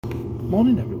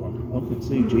Morning everyone, welcome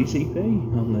to GCP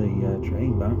on the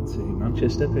train back to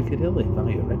Manchester Piccadilly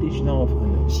via Redditch North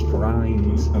and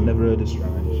Strines. I've never heard of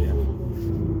Strines yet.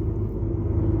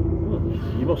 Well,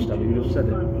 you must have, you just said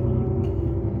it.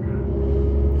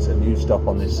 It's a new stop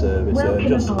on this service,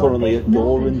 just currently at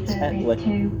Doran Tetley.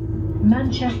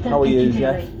 How are you,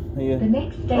 Jeff? Are you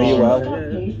well?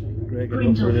 Yeah. Great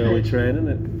getting up for an early train, isn't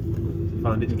it?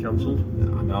 Find it's cancelled.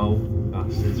 I know,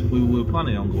 bastards. We were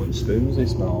planning on going Spoons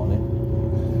this morning.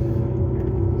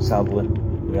 Sadly,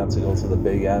 we had to go to the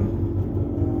Big M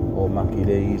or Mackie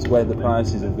D's, where the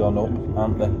prices have gone up,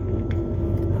 haven't they?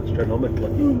 Astronomically.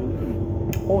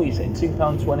 Oh, you're saying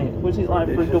 £2.20? Was it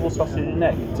like for a double sausage and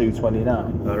neck,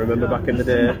 £2.29? I remember back in the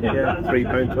day, yeah,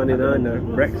 £3.29 now.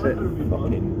 Brexit.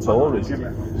 Fucking tourist.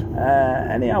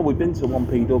 Anyhow, we've been to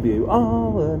 1PW,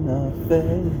 all or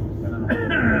nothing.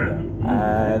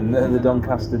 And the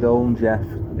Doncaster Dome, Jeff.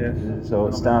 Yes. So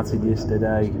it started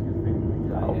yesterday,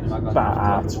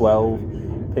 about 12,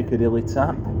 Piccadilly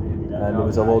Tap. And there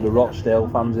was a load of Rochdale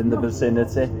fans in the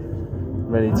vicinity,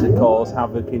 ready to cause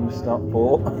havoc in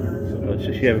Stockport. It's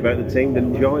a shame about the team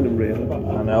didn't join them, really.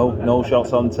 I know, no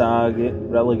shots on target,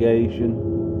 relegation.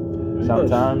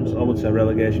 Sometimes. I would say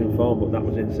relegation form, but that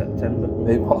was in September.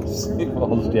 It was,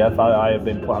 Jeff. I have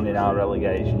been planning our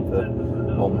relegation for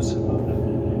months.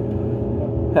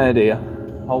 Oh dear,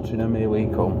 Altrincham, here we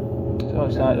come. So I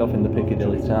started off in the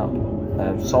Piccadilly Tap.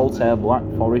 Saltaire Black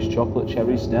Forest Chocolate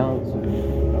Cherry Stout.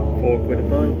 £4 a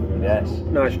pint. Yes.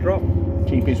 Nice drop.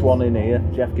 Cheapest one in here.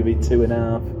 Jeff, give it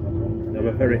 2.5. I'm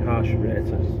a very harsh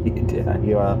rater. Yeah,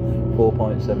 you are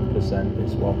 4.7%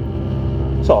 this one.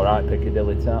 It's alright,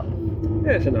 Piccadilly Tap.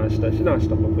 Yeah, it's a nice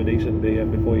stop up for decent beer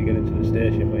before you get into the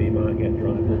station where you might get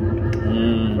dry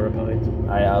for a pint.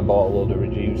 I bought a load of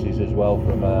reduces as well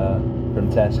from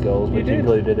Tesco's, which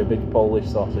included a big Polish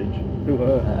sausage.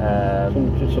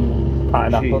 Some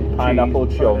pineapple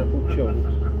chunk.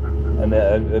 chunks. And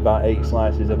about 8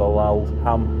 slices of halal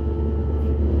ham.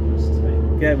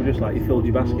 Yeah, but just like you filled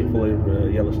your basket full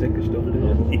of yellow sticker stuff,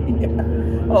 didn't you?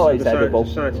 Yeah. Oh, it's edible.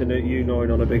 Exciting that you gnawing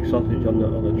on a big sausage on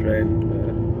the train.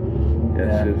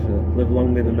 Yes, live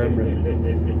long in the memory.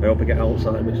 I hope I get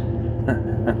Alzheimer's.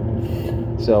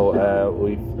 So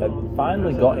we've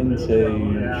finally got into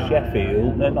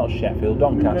Sheffield, no, not Sheffield,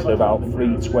 Doncaster, about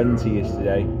 3:20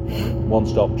 yesterday,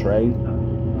 one-stop train.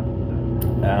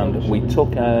 And we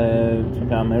took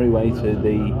our merry way to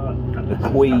the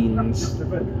Queen's,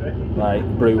 like,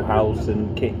 brew house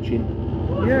and kitchen.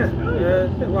 Yeah, a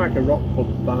bit like a rock pub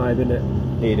vibe, isn't it?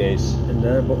 It is. In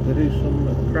there, but they do some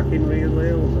cracking real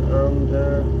ales, and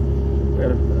we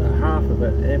had a half of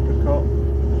it, apricot.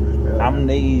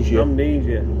 Amnesia,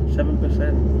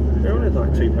 7%. They're only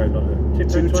like £2 on it.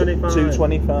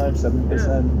 £2.25,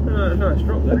 7%. Yeah, nice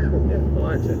drop there. Yeah, I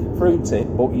liked it. Fruity,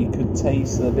 but you could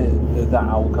taste a bit of that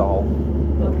alcohol.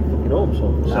 Fucking hope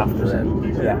so. After it,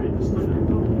 yeah.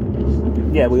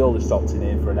 Yeah, we always stopped in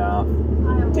here for an hour.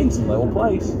 Decent little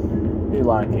place. You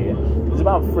like it? There's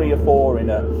about 3 or 4 in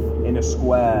a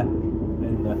square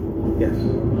in the Yes.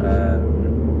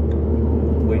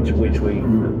 Which we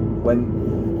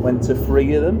went to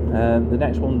 3 of them. The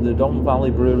next one, the Don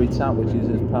Valley Brewery Tap, which is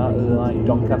as part of the like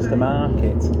Doncaster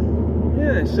Market.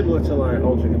 Yeah, it's similar to like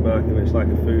Altrincham Market, where it's like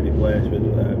a foodie place with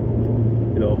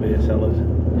beer sellers.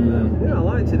 Yeah, I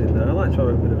liked it in there. I like to have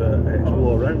a bit of an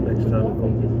explore around next time we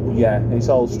come. Yeah, it's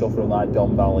all stuff from like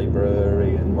Don Valley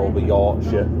Brewery and all the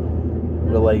Yorkshire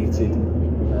related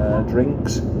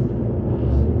drinks.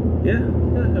 Yeah,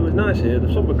 it was nice here. The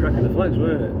sun were cracking the flags,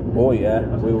 weren't it? Oh yeah,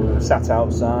 we were sat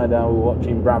outside. We were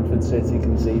watching Bradford City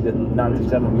concede a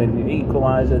 97-minute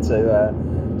equaliser to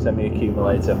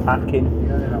semi-accumulator packing.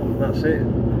 That's it.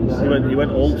 You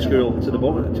went old school to the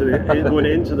book, going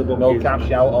into the book. No cash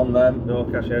out on them. No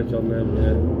cash out on them.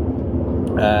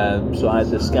 Yeah. So I had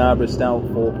the Scarborough Stout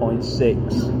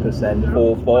 4.6%,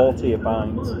 4.40 a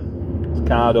pint. It's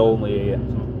card only here.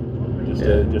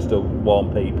 Just to warn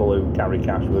people who carry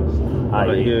cash with,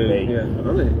 i.e. me. Yeah,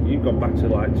 you've gone back to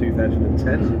like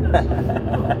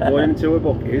 2010. Going into a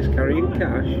bookies, carrying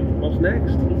cash. What's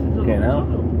next? You know.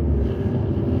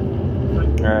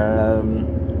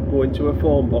 Go into a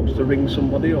phone box to ring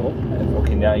somebody up.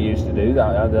 I used to do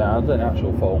that. I had an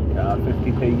actual phone card,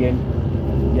 50p in.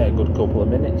 Yeah, a good couple of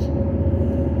minutes.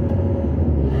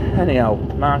 Anyhow,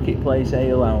 Marketplace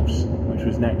Ale House, which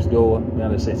was next door. We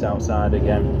had to sit outside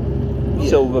again.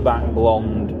 Silverback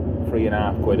blonde,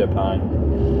 £3.50 a pint.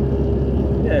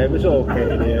 Yeah, it was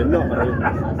okay in here. Not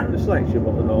the selection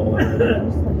wasn't all that.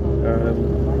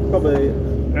 Probably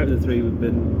out of the 3 we've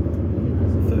been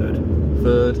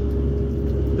third.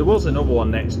 There was another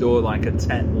one next door, like a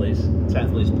Tetley's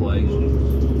place.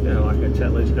 Yeah, like a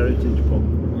Tetley's Heritage Pub.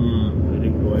 I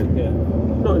didn't go in. Yeah,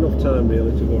 not enough time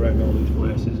really to go around all these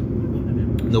places.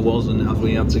 There wasn't, as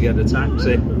we had to get a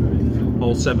taxi.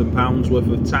 All £7 worth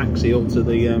of taxi up to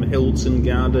the Hilton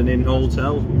Garden Inn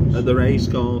Hotel at the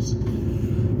racecourse.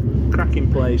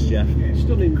 Cracking place, Jeff.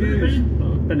 Stunning views,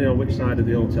 depending on which side of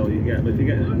the hotel you get. But if you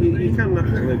get, you can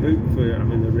actually book for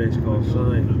having the racecourse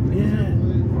side.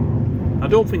 Yeah. I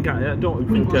don't think I had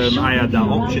that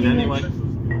option anyway.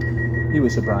 You were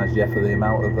surprised, Jeff, at the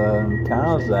amount of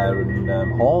cars there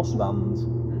and horse vans.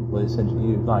 Where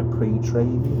essentially you like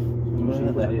pre-training.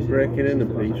 Breaking in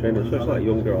and pre-training, so it's like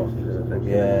younger horses, I think.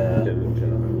 Yeah.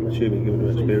 I'm assuming giving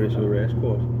them experience of a race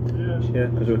course. Yeah,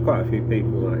 because there were quite a few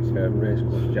people like race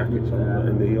course jackets on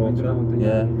in the hotel.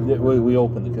 Yeah, we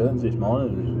opened the curtains this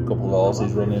morning. There's a couple of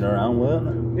horses running around, weren't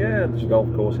there? Yeah, there's a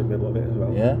golf course in the middle of it as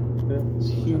well. Yeah, it's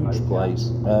a huge place.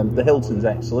 The Hilton's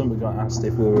excellent. We got asked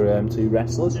if we were two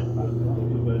wrestlers,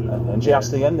 and she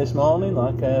asked again this morning,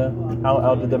 like,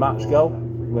 how did the match go?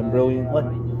 Went brilliantly.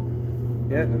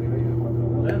 Yeah.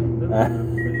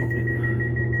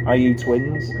 Are you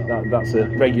twins? That's a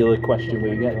regular question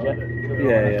we get, Jeff.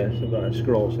 Yeah. So that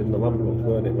scrolls in the landbook,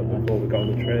 weren't it, before we got on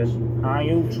the train? Are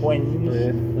you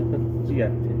twins? Yeah.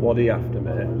 What are you after,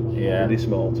 mate? Yeah. Really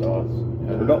small talk.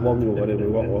 We got one going and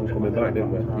we got one coming back,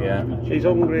 didn't we? Yeah. She's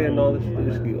hungry and all this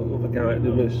other guy,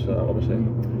 there was obviously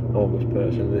homeless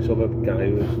person, this other guy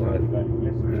who was like,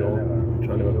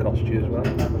 trying to accost you as well.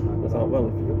 I thought, well,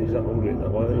 if he's that hungry,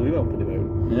 why don't you helping him out?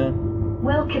 Yeah.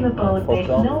 Welcome aboard this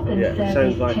Northern Service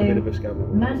sounds like to a bit of a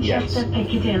scam. Manchester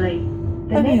Piccadilly.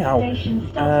 The Anyhow, next station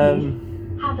stop is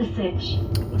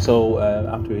Hathersage. So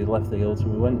after we left the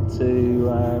Hilton, we went to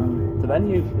the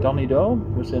venue, Donny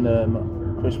Dome. We've seen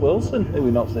Chris Wilson, who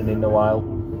we've not seen in a while.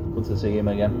 Good to see him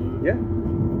again. Yeah,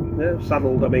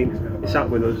 saddled. I mean, he sat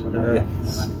with us.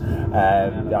 Yes.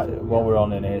 What we're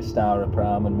on in here, Star of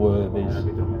Pram and Worthies.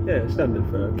 Yeah, standing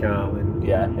for Carlin.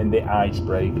 Yeah, in the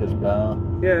Icebreakers bar.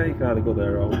 Yeah, you can either go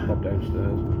there or pop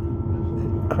downstairs.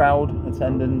 Crowd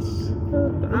attendance?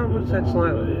 I would say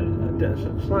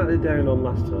slightly down on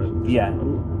last time. Yeah.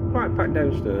 Quite packed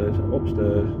downstairs,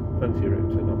 upstairs, plenty of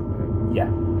rooms to knock about.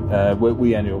 Yeah.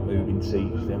 We ended up moving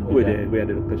seats, didn't we? We did. We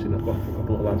ended up pissing off a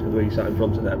couple of lads because we sat in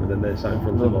front of them and then they sat in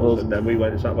front of us and then we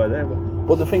went and sat by them.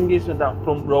 But the thing is, with that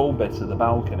front row bit of the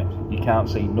balcony, you can't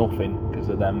see nothing because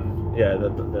of them. Yeah, the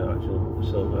actual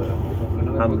silver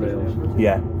handrails.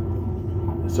 Yeah.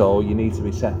 So you need to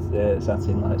be sat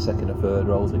in like second or third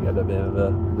row to get a bit of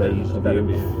a raised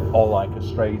view, or like a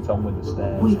straight on with the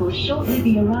stairs. We will shortly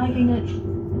be arriving at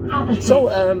Hathersage. So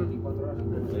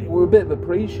we're a bit of a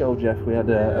pre-show, Jeff. We had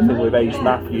a thing with Ace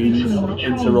Matthews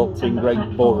interrupting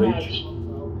Greg Burridge.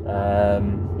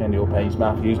 Ended up Ace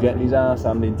Matthews getting his arse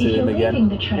handed to him again.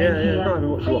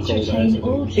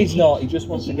 He's not. He just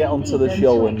wants to get onto the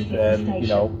show and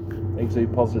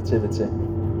exude positivity.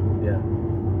 Yeah.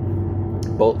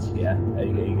 But yeah,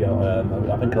 he got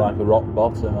I think like a rock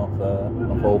bottom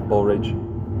off old Burridge.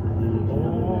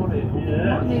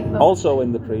 Also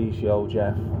in the pre-show,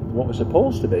 Jeff, what was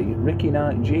supposed to be Ricky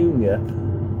Knight Jr.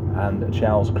 and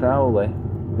Charles Crowley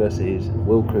versus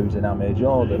Will Cruz and Amir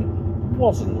Jordan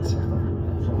wasn't.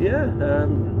 Yeah,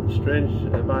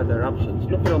 strange by their absence.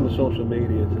 Nothing on the social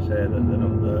media to say that they're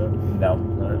not there. No.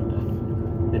 And,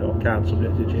 can't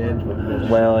subject to change.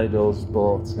 Well, it does,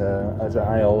 but as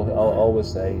I always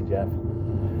say, Jeff,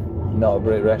 not a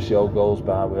Brit Rest show goes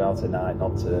by without a night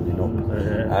not turning up.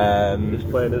 Just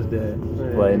plain as day.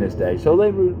 Plain as day. So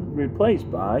they were replaced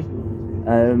by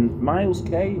Miles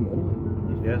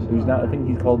Kamen, yes, who's now, I think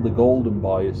he's called the Golden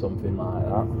Boy or something like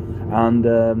that, and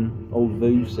old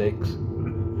Voo6.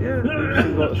 Yeah,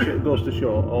 it goes to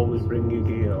show, always bring your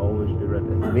gear, always be ready.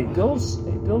 It does,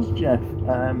 Jeff.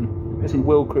 Listen,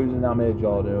 Will Cruz and Amir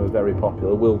Jordan are very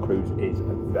popular. Will Cruz is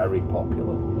very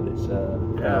popular with this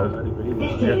crowd.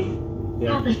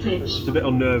 It's a bit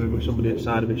unnerving with somebody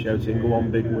outside of me shouting, "Go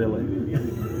on, Big Willie."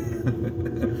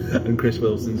 And Chris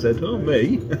Wilson said, "Oh,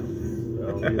 me."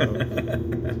 Well,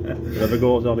 whatever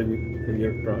goes on in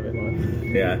your private life.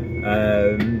 Yeah.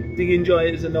 Do you enjoy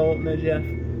it as an opener, Jeff?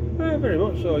 Very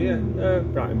much so, yeah.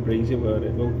 Bright and breezy, weren't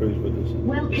it? Will Cruz with us.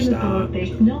 Welcome aboard this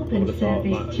Northern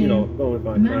Service to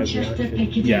Manchester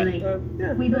Piccadilly.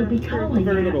 We will be calling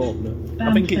you at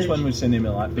I think it's when we've seen him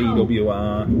at like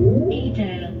BWR,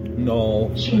 Edale, no,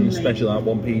 especially like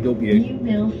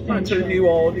 1PW. Back to a new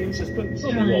audience, it's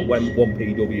probably what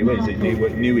 1PW is, a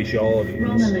newish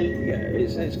audience. Yeah,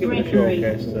 it's giving a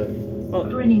showcase to all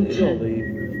the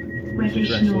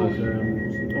wrestlers.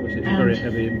 Obviously, it's a very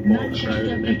heavy import crowd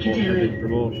and import heavy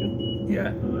promotion.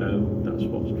 Yeah. That's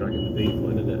what's dragging the people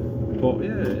in, isn't it? But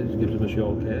yeah, it just gives him a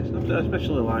showcase.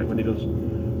 Especially like when he does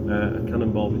a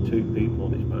cannonball with 2 people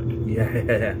on his back. Yeah.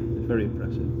 It's very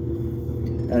impressive.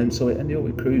 And so it ended up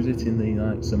with Cruz hitting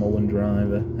the Samoan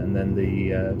driver, and then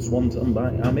the Swanton by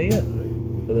Amir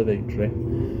for the victory.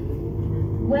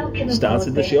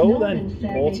 Started the show then,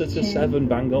 6:45,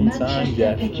 bang on time,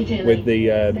 Jeff, with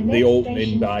the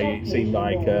opening by, it seemed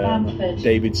like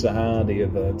David Sahadi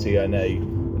of TNA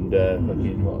and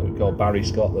fucking what we call Barry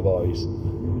Scott, the boys.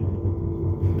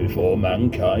 Before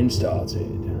Mankind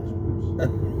started,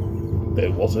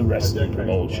 there was a wrestling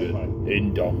promotion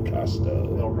in Doncaster.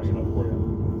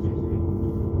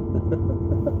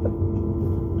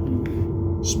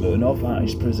 Smirnoff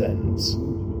Ice presents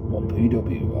on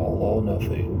PW All or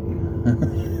Nothing.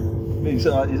 It's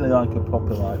like a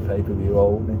proper pay-per-view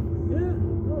opening. Yeah,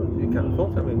 well, you can't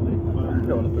fault. I mean,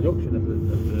 the production of the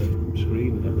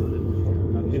screen and everything,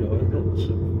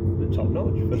 it's top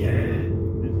notch.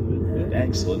 Yeah.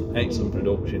 Excellent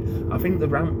production. I think the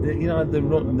ramp, the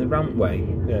rampway,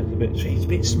 it's a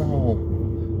bit small.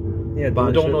 Yeah, but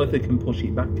I don't know if they can push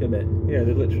it back a bit. Yeah,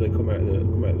 they literally come out the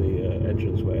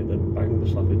entranceway and then bang the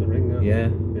slap in the ring. Yeah.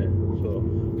 So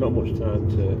not much time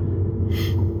to,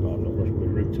 not much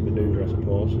room to manoeuvre, I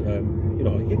suppose.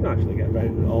 You can actually get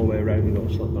around all the way around,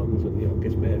 slap hands and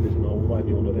kiss babies and all while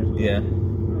you're under it. Yeah.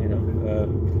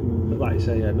 But like I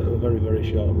say, a very very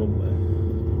short run there.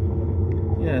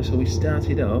 Yeah, so we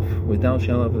started off with "Thou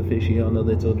shalt have a fishy on a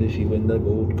little dishy when the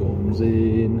boat comes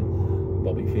in."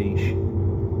 Bobby Fish.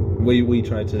 We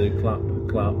tried to clap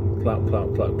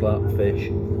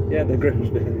fish. Yeah, the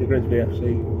Grimsby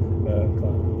FC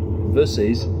clap.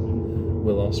 Versus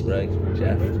Will Ospreay,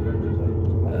 Jeff.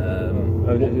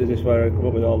 Is this where I come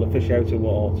up with all the fish out of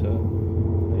water?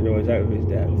 He's out of his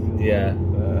depth. Yeah.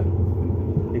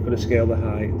 He could have scaled the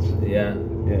heights. Yeah.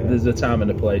 There's a time and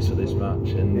a place for this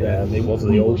match, and it was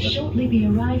the old. Shortly be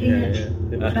arriving at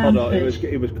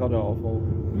it was cod awful.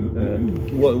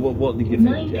 What did you think?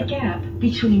 Mind the gap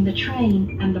between the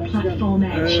train and the platform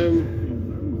edge.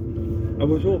 I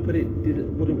was hoping it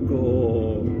wouldn't go.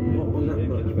 What was that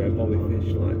match where Bobby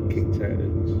Fish kicked out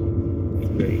and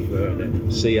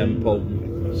CM Punk.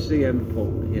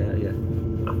 Yeah.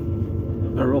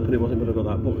 I was hoping it wasn't going to go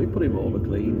that, but he put him over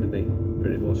clean, didn't he?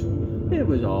 Pretty much. It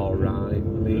was all right. I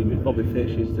mean, Bobby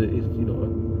Fish is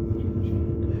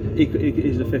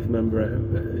he's the 5th member.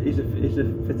 He's the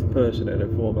 5th person in a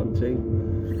 4-man team.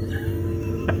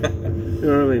 You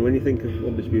know what I mean? When you think of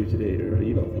Undisputed Era,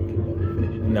 you don't think of Bobby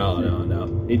Fish. No.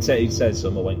 It says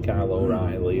something when Kyle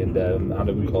O'Reilly and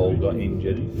Adam Cole got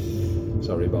injured.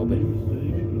 Sorry, Bobby.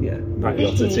 Yeah. Back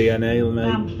up to TNA,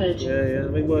 mate. Yeah. I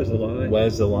mean, where's the line?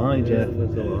 Where's the line, Jeff?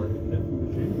 Where's the line?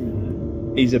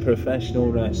 He's a professional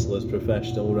wrestler.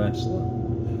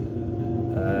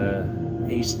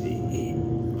 He's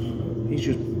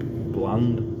just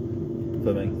bland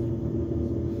for me.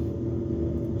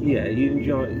 Yeah, do you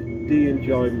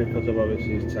enjoy him because of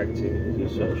obviously his tag team,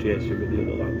 his association with the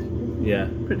other lads? Yeah.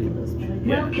 Pretty much.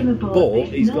 Yeah. But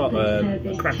he's got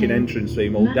a cracking entrance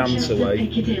theme, old Dance Away.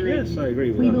 Yes, I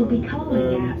agree with that.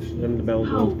 And the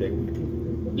Melbourne Ding.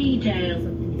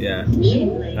 Edale. Yeah.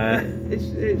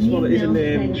 It's one of his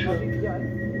name.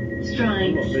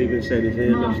 I'm not even saying his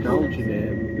name, nostalgia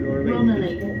name. You know what I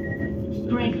mean?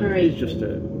 He's just a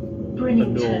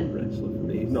known wrestler for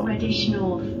me. He's not.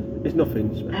 It's nothing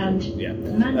special. And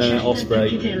Ospreay.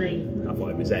 I thought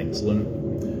it was excellent.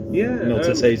 Yeah. Not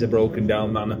to say he's a broken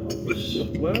down man.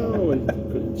 Well, he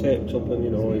taped up and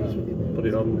he's put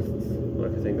it on. I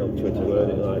think on Twitter where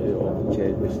it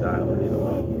changed my style and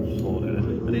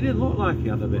and he didn't look like he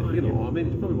had a bit, I mean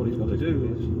it's probably what he's got to do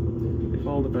is if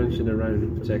all the bouncing around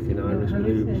and taking Irish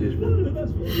moves is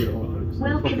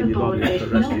welcome aboard this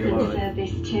northern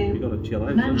service to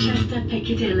Manchester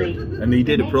Piccadilly. And he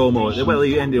did a promo, well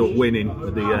he ended up winning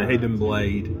with the hidden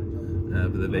blade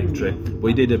for the victory, but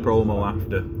he did a promo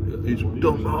after. It's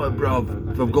don't matter, bruv,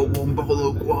 if I've got one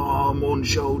bollock, one arm, one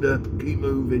shoulder, keep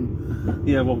moving.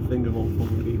 Yeah, one finger, one foot,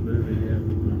 keep moving, yeah.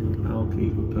 I'll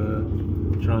keep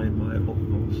trying my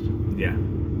utmost. Yeah.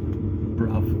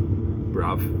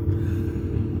 Brav.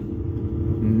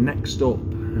 Next up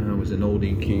was an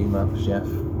ODQ match, Jeff.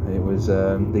 It was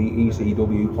the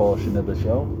ECW portion of the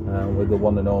show with the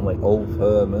one and only Ulf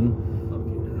Herman.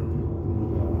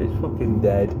 It's fucking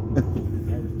dead.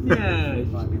 Yeah,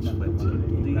 it's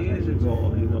 20 years ago,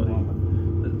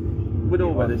 we know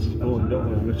where this is going, don't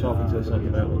we? We're talking to someone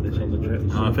about this on the trip.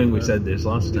 I think we said this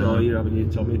last time. You're having your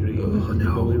Tommy Dreamers and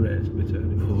your Bully Rays will be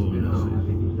turning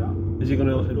up. Is he going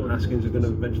to, Haskins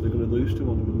eventually going to lose to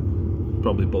one of them?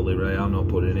 Probably Bully Ray, I'm not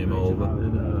putting him over.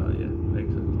 Yeah,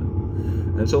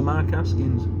 exactly. And so Mark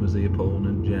Haskins was the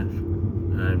opponent, Jeff.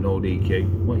 no DQ.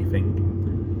 What do you think?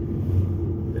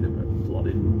 Bit of a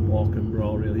plodding walk and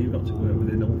brawl, really. You've got to work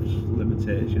within Ulf's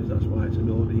limitations. That's why it's a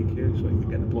no DQ, so you can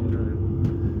get the blood through.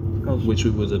 Because Which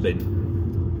was a bin.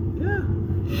 yeah,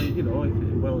 I mean, you know,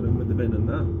 well done with the bin and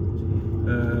that.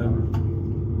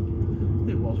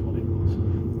 It was what it was.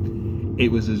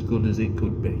 It was as good as it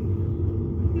could be.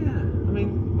 Yeah, I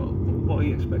mean, what are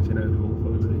you expecting out of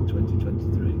Ulf in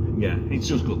 2023? Yeah, it's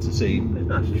just good to see. It's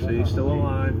nice to see he's still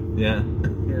alive. Yeah.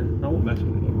 Yeah, I won't mess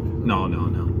with it. No.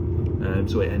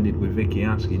 So it ended with Vicky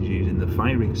Askins using the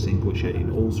fire extinguisher in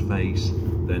Hull's face,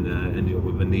 then ended up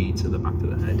with a knee to the back of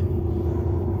the head.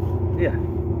 Yeah.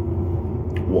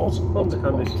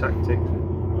 Underhanded tactics,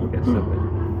 I guess, don't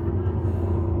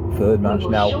we? Third match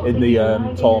now in the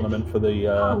tournament for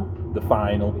the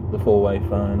final, the four-way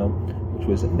final, which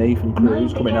was Nathan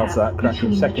Cruz coming out to that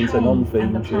cracking second to none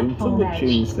theme tune. Some good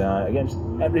tunes tonight against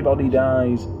Everybody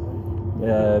Dies.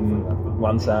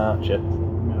 Lance Archer.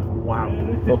 Wow.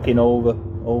 Looking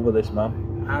over this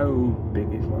man. How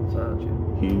big is Lance Archer?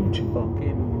 Huge.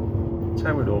 Fucking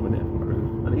towered over Nathan Cruz.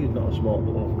 And he's not a small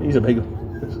bloke. He's a big one.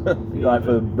 Like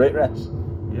for Brit Rest.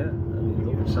 Yeah, and he's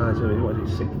looking the size of him. What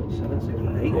is he, 6'7",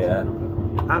 6'8"? Yeah.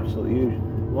 Absolutely huge.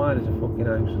 Wide as a fucking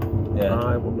house. Yeah.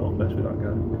 I would not mess with that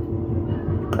guy.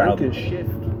 Crowd. He can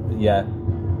shift. Yeah.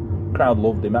 Crowd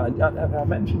loved him. I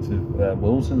mentioned to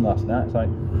Wilson last night, it's like,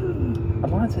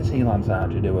 I'd like to see Lance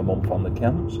Archer do a month on the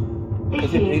camps.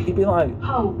 Because he'd be like,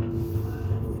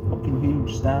 fucking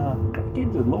huge star.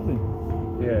 Kids would love him.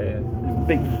 Yeah.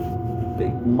 Big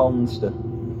monster.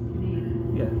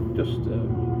 Yeah, just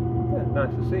nice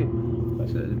to see him. Like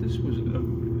I said, this was a good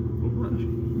match.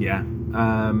 Yeah.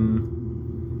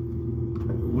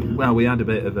 We had a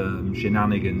bit of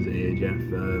shenanigans here, Jeff,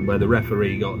 where the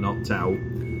referee got knocked out.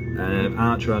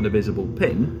 Archer had a visible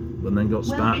pin, but then got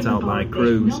sparked out by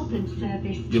Cruz.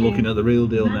 You're looking at the real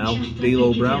deal now.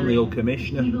 D'Lo Brown, the old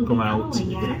commissioner, came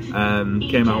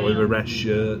out with a red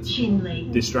shirt,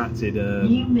 distracted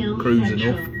Cruz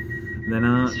enough. And then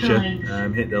Archer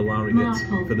hit the lariat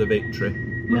for the victory.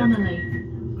 Yeah.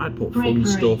 I'd put fun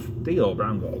stuff. D'Lo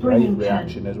Brown got a great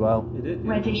reaction as well. He did.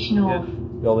 Reddish North.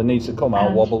 All he needs to come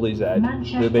out, wobble his head,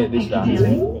 do a bit distracted,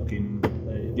 fucking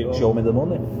show me the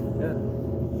money. Yeah.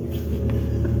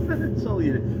 That's all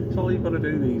you've got to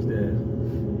do these days.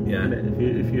 Yeah.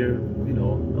 If you're, a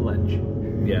ledge.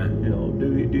 Yeah.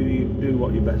 Do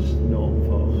what you're best known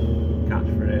for,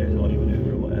 catchphrase or your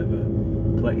maneuver or whatever.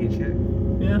 Collect your check.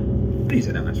 Yeah. He's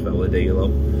a nice fella, D'Lo.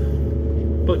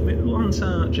 But Lance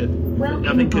Archer,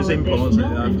 I think it's important.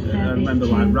 I remember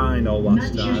like Rhino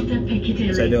last time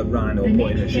said Rhino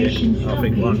put in a shift. I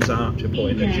think Lance Archer put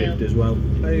in a shift as well.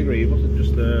 I agree. It wasn't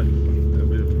just we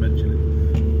were mentioning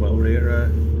while we're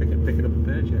here picking up a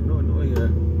paycheck. No,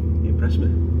 you impressed me.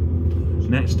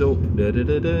 Next up,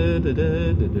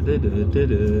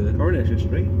 Coronation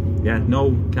Street. Yeah,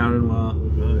 no Karen Wah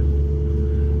Right.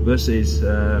 versus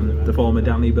the former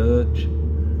Danny Birch.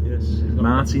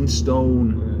 Martin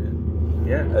Stone,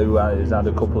 who has had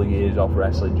a couple of years off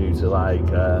wrestling due to like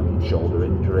shoulder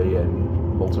injury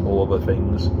and multiple other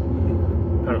things.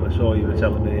 Apparently, saw you were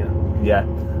telling me. Yeah.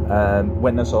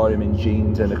 When I saw him in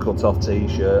jeans and a cut-off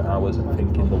t-shirt, I was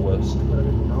thinking the worst.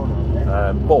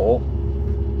 But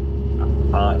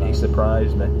he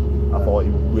surprised me. I thought he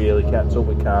really kept up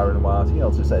with Karen Wah.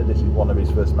 To say this is one of his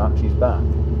first matches back.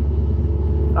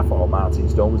 I thought Martin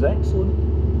Stone was excellent.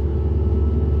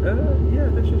 Yeah,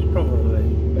 this is probably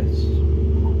the best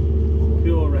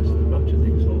pure wrestling match I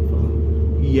think so far.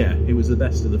 Yeah, it was the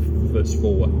best of the first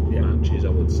four matches, I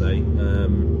would say.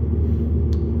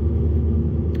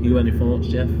 You any thoughts,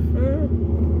 Jeff?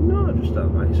 No, just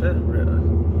that, like you said, really.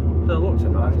 So I looked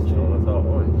at Martin Stone and I thought,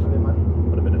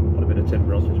 would have been a Tim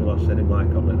Bronson as well. I've seen him like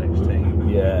on the next team.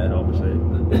 Yeah, and obviously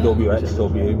the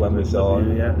WXW when we saw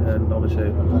him. Yeah, and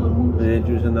obviously the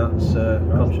injuries and that's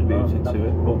contributed to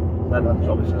it. But then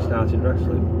obviously started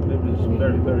wrestling. It was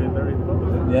very, very, very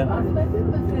good. Yeah.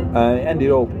 It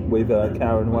ended up with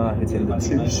Karen Wah hitting the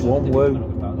 2 Swan Woo.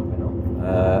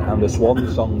 And the Swan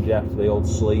Song, Jeff, the old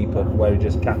sleeper, where he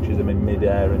just catches him in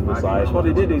mid-air and just like... That's what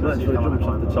he did, he literally jumped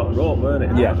off the top rope, weren't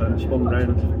it? Yeah. And spun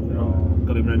round,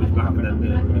 got him round his back and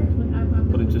then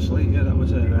put him to sleep. Yeah, that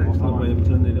was an excellent way of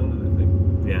turning it on, I think.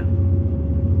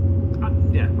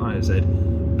 Yeah, like I said,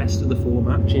 best of the 4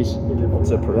 matches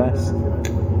to progress.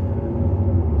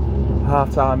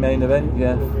 Half-time main event,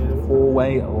 Jeff.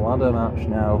 4-way ladder match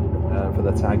now for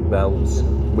the tag belts,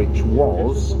 which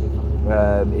was...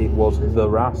 it was the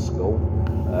Rascal,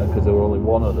 because there were only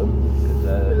one of them.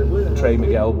 Trey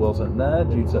Miguel wasn't there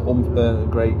due to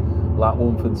great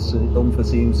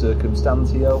unforeseen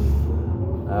circumstantial.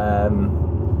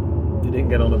 He didn't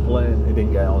get on a plane. He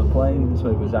didn't get on a plane, so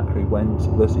it was Zachary Wentz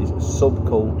versus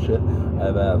Subculture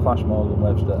of Flash Morgan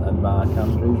Webster and Mark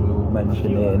Andrews. We will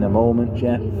mention it in a moment,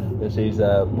 Jeff. This is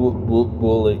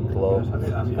Bullet Club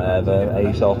of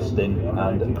Ace Austin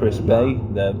and Chris Bay.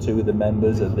 They're two of the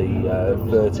members of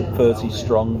the 30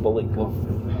 strong Bullet Club.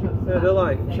 Yeah, they're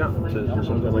like chapters or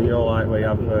something, like where you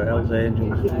have Hells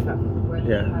Angels.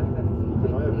 Yeah.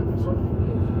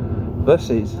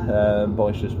 Versus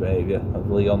Boisterous Behaviour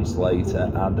of Leon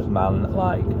Slater and Man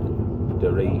Like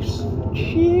Darius.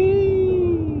 Jeez!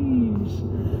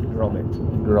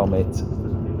 Gromit.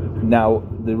 Now,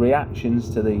 the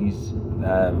reactions to these,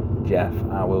 Jeff,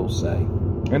 I will say,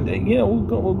 and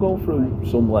we'll go through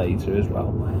some later as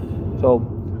well. So,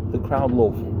 the crowd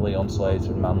love Leon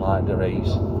Slater and Man Like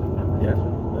Darius. Yeah,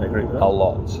 I agree with that. A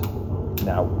lot.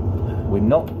 Now, we've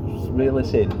not really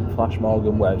seen Flash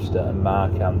Morgan Webster and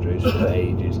Mark Andrews for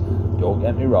ages. Don't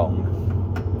get me wrong,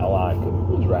 I like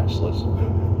them as wrestlers.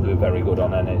 They're very good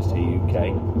on NXT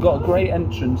UK. We've got a great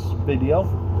entrance video.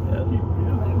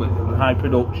 With high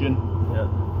production. Yeah.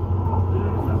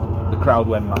 The crowd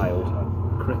went mild.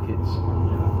 Crickets.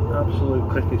 Absolute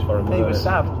crickets for him. It was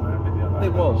sad.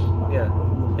 It was, yeah.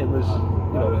 It was,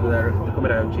 they're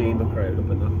coming out, Gene the crowd up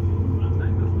and that.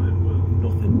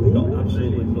 Nothing. We got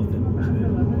absolutely nothing.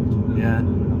 Yeah.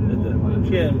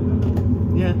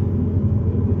 Yeah.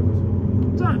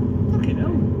 Fucking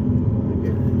hell.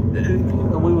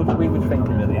 We were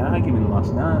thinking of the argument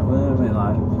last night, weren't we?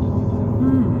 Like,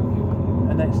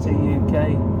 NXT UK.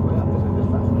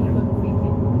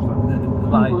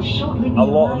 Like, a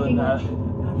lot of them,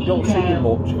 you don't see them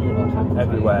much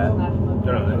everywhere.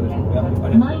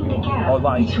 Or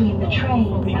like,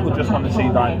 people just want to see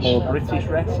like more British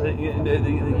wrestlers,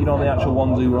 the actual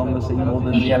ones who were on the scene more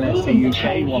than the NXT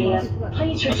UK ones,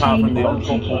 apart from the odd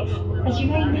couple. As you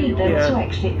may need them to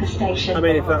exit the station. I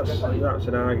mean, if that's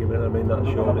an argument, I mean, that's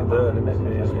surely there, isn't it?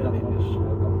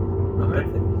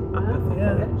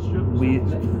 Yeah. Weird.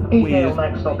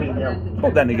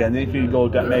 But then again, if you go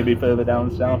maybe further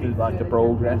down south, it's like a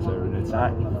Progress or an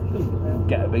Attack,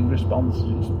 get a big response.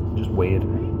 Just weird.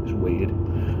 It's weird.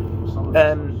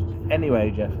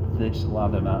 Anyway, Jeff, this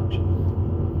ladder match.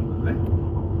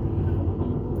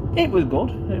 It was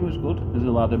good. As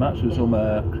a ladder match with some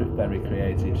very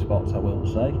creative spots, I will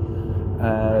say.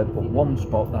 But one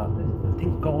spot that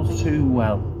didn't go too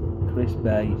well. Chris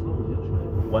Bay.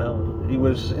 Well, he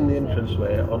was in the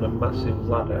entranceway on a massive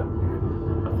ladder.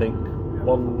 I think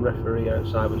one referee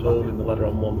outside was holding the ladder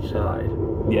on one side.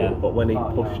 Yeah. But when he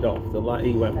pushed off,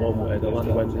 he went one way, the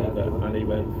ladder went the other, and he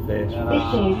went face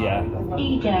first. Yeah.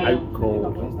 Out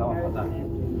cold.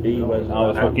 He was. I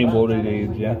was fucking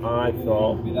worried, yeah. I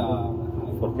thought,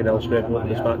 fucking hell, scraping up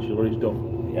the spatula, he's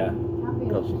done. Yeah.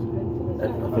 Because I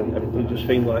think everything just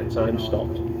seemed like time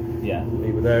stopped. Yeah.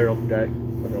 He was there on deck.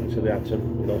 And obviously they had to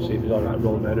see if he was alright,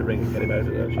 roll him out of the ring and get him out of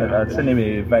there. I'd seen him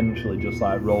eventually just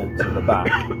like rolled to the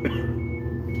back,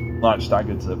 like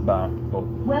staggered to the back. But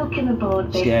welcome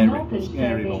aboard this Northern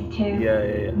Service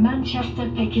to Manchester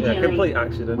Piccadilly. Yeah, complete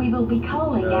accident. We will be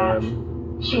calling at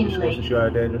Shinley,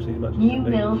 New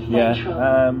Mill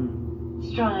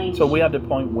Central, Stride. So we had a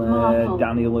point where Marple,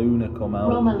 Danny Luna come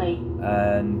out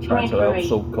and tried to help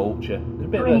Subculture.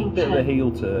 There's a bit of a heel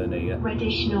turn here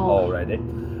already.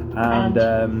 And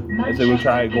as they were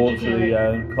trying to go up to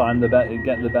the climb the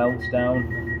get the belts down,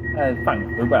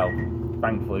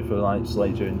 thankfully for like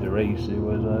Slater and Darius, who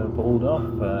was pulled off.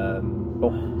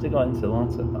 But they got into the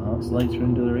latter part. Slater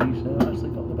and Darius actually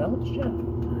got the belts, Jeff.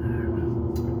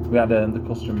 We had the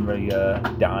customary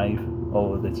dive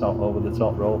over the top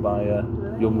rope by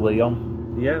young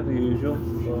Leon. Yeah, the usual.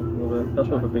 That's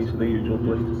not a piece of the usual,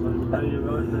 please.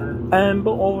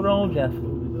 But overall, Jeff,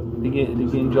 did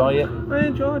you enjoy it? I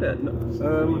enjoyed it.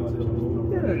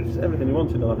 It's everything you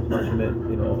wanted out of this match, in it.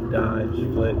 Dives,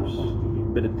 flips,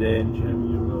 bit of danger,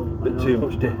 bit too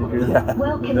much danger. Yeah.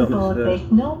 Welcome aboard this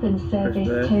Northern Service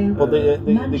to Well, they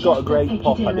got a great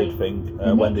pop, I did think,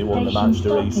 when they won the match,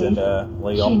 Darius and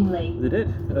Leon. They did.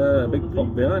 A big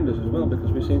pop behind us as well, because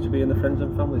we seem to be in the friends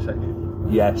and family section.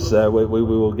 Yes, we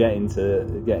will get into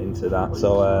that.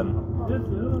 So I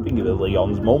think it was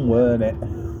Leon's mum, weren't it?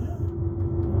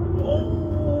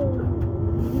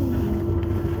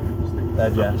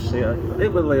 Jess. Yeah,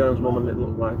 it was Leon's mum, and it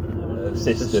looked like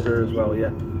sister as well. Yeah,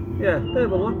 they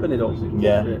were lapping it up.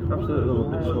 Yeah,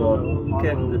 absolutely. So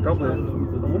probably, I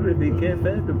wonder if he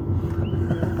kayfabed them.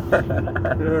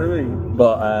 You know what I mean?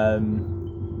 But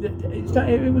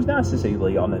it was nice to see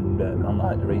Leon and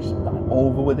Darius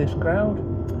over with this crowd.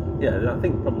 Yeah, I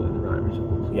think probably the right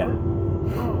result.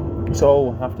 Yeah.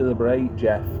 So after the break,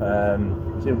 Jeff,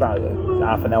 it's about a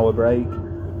half an hour break.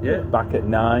 Yeah. Back at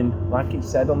 9, like it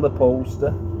said on the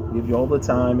poster. Give you all the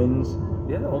timings.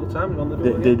 Yeah, all the time on the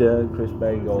door. Did Chris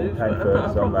Bagel pay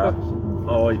first on that?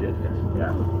 Oh, he did.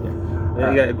 Yes.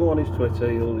 Yeah. Go on his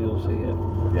Twitter, you'll see it.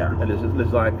 Yeah. And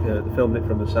there's like they filmed it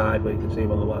from the side where you can see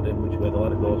him on the ladder, which way the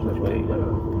ladder goes, which way he goes.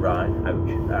 Right.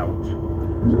 Ouch.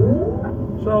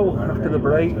 So after the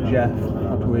break, Jeff,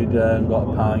 after we'd got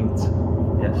a pint,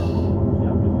 Yes.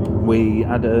 we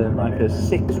had a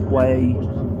 6-way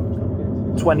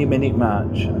 20-minute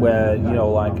match where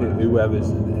like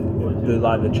whoever's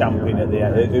the champion at the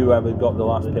end, whoever got the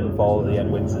last pinfall at the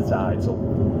end wins the title.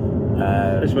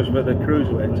 This was with the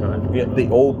cruiserweight title. Yeah, the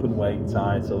open weight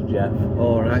title, Jeff.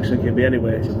 Oh, actually, it can be any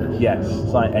weight in this. Yes,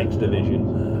 it's like X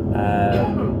Division.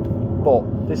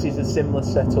 But this is a similar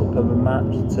setup of a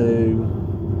match to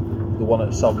the one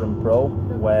at Sovereign Pro,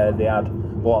 where they had,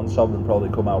 but on Sovereign Pro they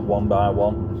come out one by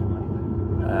one.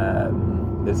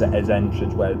 There's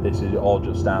entrance where this is all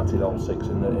just started, all the six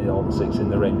in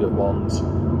the ring at once,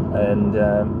 and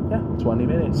 20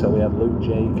 minutes. So we had Luke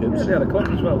Jacobs. Yeah, they had a clock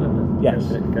as well, didn't they?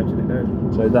 Yes. Counted it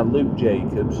down. So we had Luke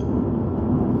Jacobs,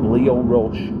 Leo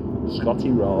Rush, Scotty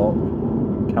Rourke,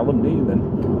 Callum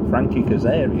Newman, Frankie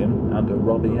Kazarian, and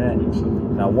Robbie X.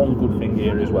 Now, one good thing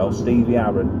here as well, Stevie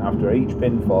Aaron, after each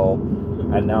pinfall,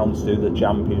 announced who the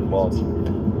champion was,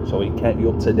 so he kept you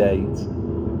up to date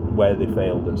where they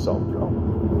failed at Soft Pro.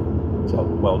 So,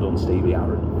 well done, Stevie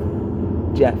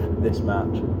Aaron. Jeff, this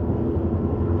match,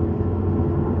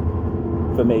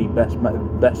 for me, best match.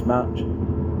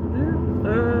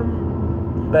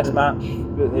 Best match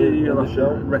You'll in the have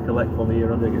show. to recollect for me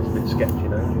here, I think it's a bit sketchy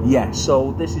now. Yeah,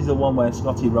 so this is the one where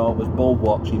Scotty Rourke was bull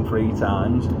watching 3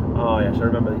 times. Oh yes, I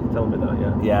remember you telling me that,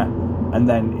 yeah. Yeah, and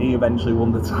then he eventually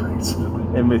won the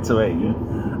title in between.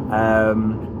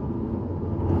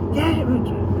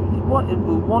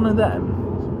 One of them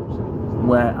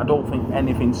where I don't think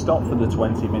anything stopped for the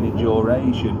 20-minute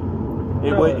duration.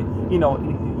 It was,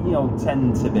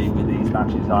 tend to be with these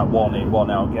matches like 1 in, 1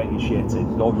 out, get your shit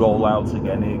in, don't roll out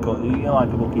again.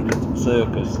 Like a lucky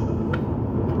circus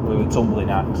with a tumbling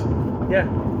axe. Yeah.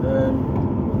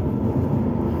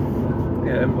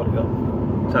 Everybody got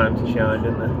time to shine,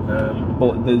 didn't they?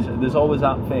 But there's always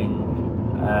that thing.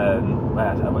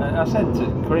 I said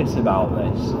to Chris about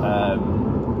this.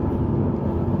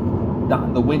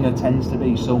 That the winner tends to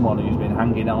be someone who's been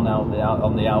hanging on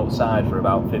the outside for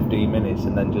about 15 minutes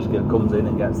and then just comes in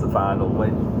and gets the final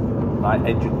win, like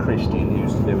Edric Christian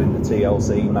used to do in the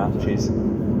TLC matches.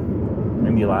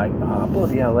 And you're like, oh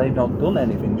bloody hell, they've not done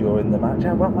anything during the match.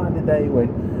 Why did they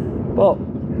win? But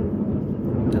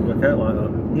didn't work out like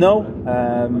that. No.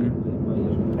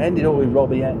 Ended up with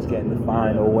Robbie X getting the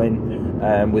final win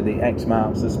with the X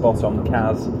marks the spot on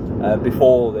Kaz.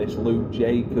 Before this, Luke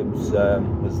Jacobs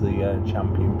was the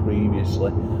champion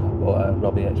previously, but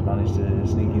Robbie X managed to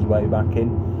sneak his way back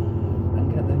in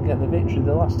and get the victory.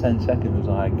 The last 10 seconds was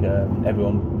like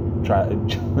everyone tried to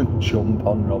jump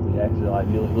on Robbie X. Like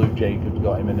Luke Jacobs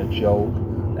got him in a choke,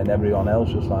 and everyone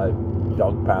else just like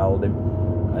dogpiled him,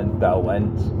 and bell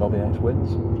went. Robbie X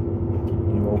wins.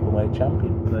 New openweight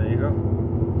champion. There you go.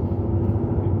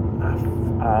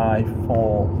 I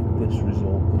thought this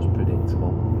result was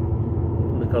predictable.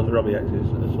 Because Robbie X is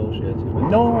associated with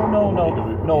No.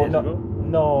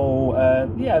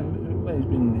 He's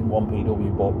been in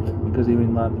 1PW, but because he was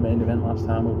in like the main event last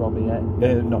time with with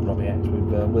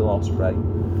Will Ospreay,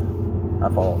 I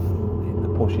thought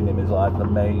pushing him as like their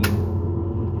main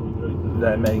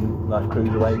like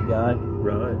cruiserweight guy.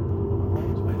 Right.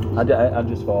 I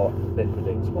just thought a bit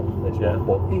predictable this one,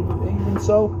 but even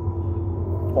so,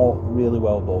 thought really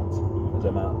well booked as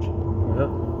a match. Yeah.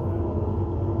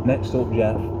 Next up,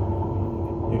 Jeff,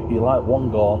 if you like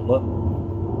one gauntlet,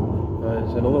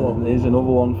 There's another one. There's another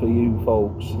one for you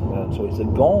folks. So it's a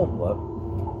gauntlet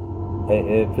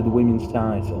for the women's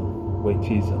title, which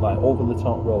is like over the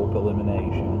top rope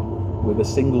elimination with a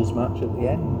singles match at the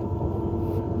end.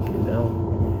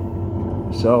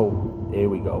 So here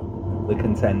we go. The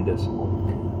contenders: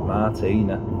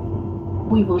 Martina,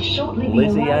 we will shortly be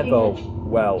Lizzie Evo.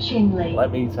 Well, Chinley.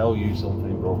 let me tell you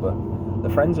something, brother. The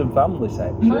friends and family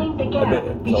section, Mind the gap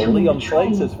so between Leon the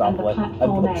train Slater's and family, the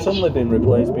platform have edge. suddenly been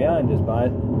replaced behind us by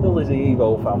the Lizzie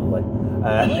Evo family.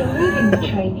 If you're leaving the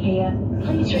train here,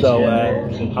 please So,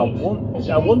 return all tickets.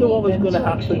 I wonder what was going to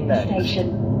happen next.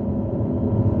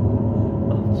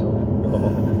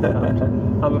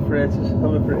 I'm afraid to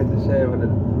say when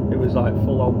it was like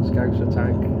full on Scouser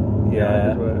tank.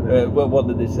 Yeah. Well, what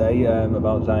did they say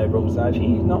about Zaya Brookside?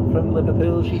 She's not from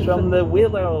Liverpool. She's from the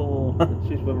Willow.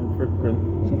 She's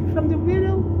from the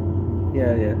Willow.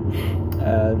 Yeah.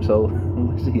 So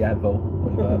Lizzie Evo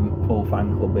with full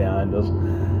fan club behind us.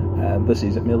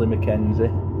 versus Millie McKenzie.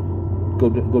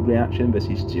 Good reaction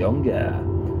versus Tionga,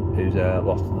 who's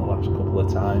lost in the last couple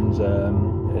of times at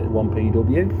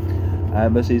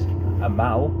 1PW. Versus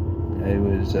Amal, who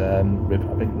was I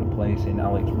think replacing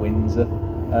Alex Windsor.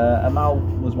 Amal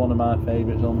was one of my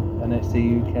favourites on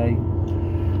NXT UK.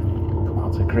 Come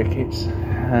out to crickets,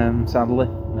 sadly.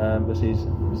 Versus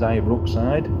Zaya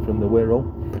Brookside from the Wirral.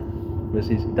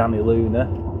 Versus Danny Luna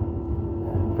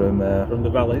from the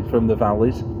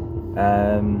Valleys.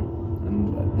 And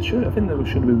I think there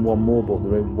should have been one more, but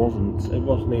there wasn't. It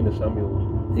was Nina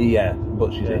Samuels. Yeah,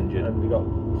 but she's injured. And we got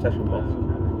Session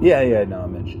Moth. Yeah, no, I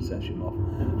mentioned Session Moth.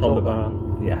 From the bar.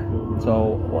 Yeah.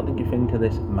 So, what did you think of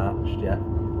this match, Jeff?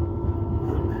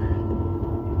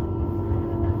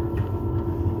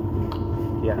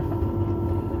 Yeah.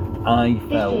 I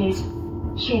felt... This is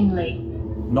Shinley.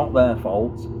 Not their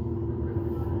fault.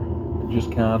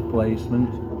 Just card placement.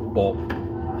 But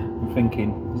I'm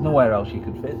thinking, there's nowhere else you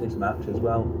could fit this match as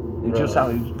well. It's just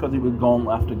how, because it was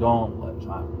gauntlet after gauntlet. It's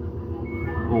like,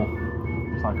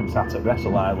 it's like I'm sat at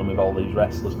Wrestle Island with all these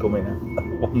wrestlers coming at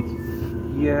once.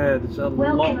 Yeah, there's a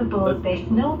Welcome aboard this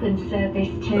northern service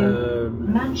to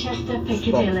Manchester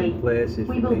Piccadilly.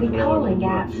 We will be calling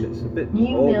at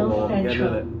New Mill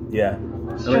Central. Yeah. I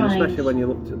mean, especially when you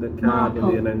looked at the card and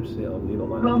the announcing on,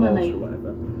 like Romilly, or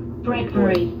whatever.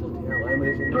 Bredbury,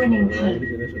 Brennington,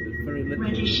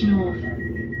 Reddish North,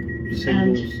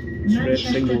 and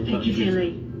Manchester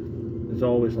Piccadilly. There's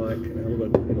always like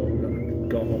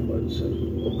gauntlets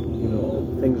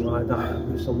and things like that.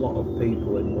 There's a lot of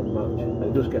people in one match.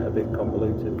 It does get a bit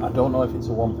convoluted. I don't know if it's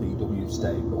a 1PW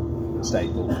stable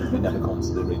because we never come to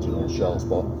the original shows,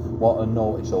 but what I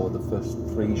noticed over the first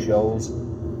 3 shows,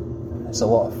 it's a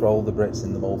lot of throw the Brits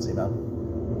in the multi-man.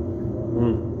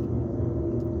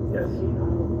 Yes.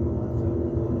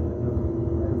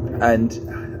 And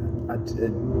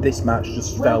this match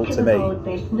just felt to me,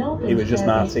 it was just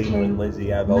Martina and Lizzie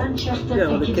Evo. Yeah,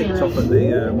 well, they kicked off at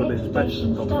the Women's Best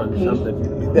Conference.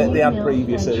 They had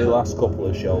previous at the last couple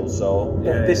of shows, so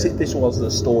this was the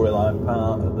storyline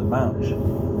part of the match.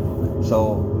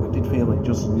 So I did feel it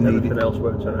just needed... Everything else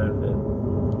worked around it.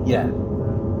 Yeah.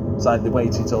 It's like they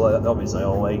waited till obviously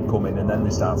all 8 come in and then they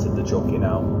started the chucking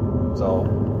out. So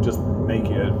just make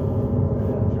it,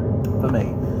 for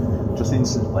me, just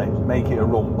instantly make it a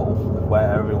rumble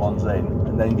where everyone's in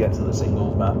and then get to the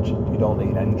singles match. You don't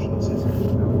need entrances.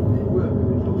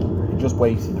 You just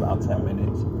wasted about 10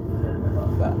 minutes.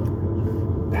 That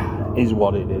is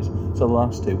what it is. So the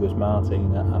last 2 was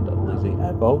Martina and Lizzie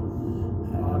Evo.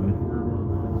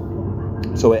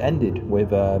 So it ended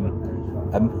with a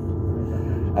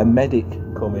medic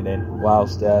coming in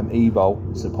whilst Evo,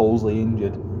 supposedly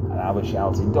injured, and I was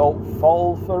shouting, "Don't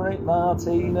fall for it,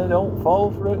 Martina, don't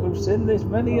fall for it, we've seen this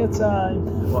many a time."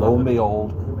 Lo and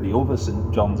behold, the other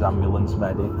St John's ambulance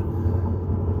medic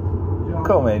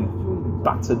come in,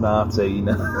 battered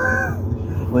Martina.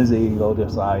 Lizzie Evo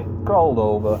just like crawled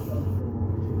over.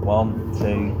 1,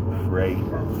 2, 3.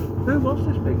 Who was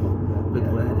this big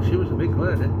lady? She was a big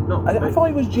lady. I thought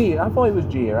it was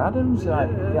Gia Adams, like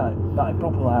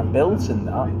proper like built and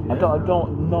that. I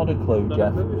don't not a clue,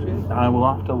 Jeff. I will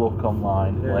have to look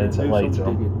online later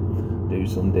on. Do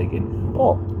some digging.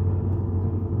 But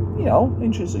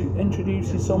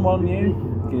introduces someone new,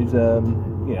 gives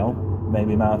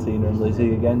maybe Martina and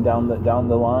Lizzie again down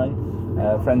the line.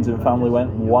 Friends and family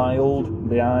went wild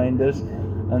behind us,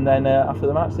 and then after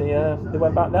the match they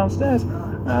went back downstairs.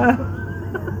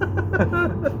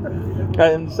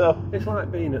 And so it's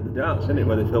like being at the darts, isn't it?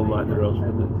 Where they film like their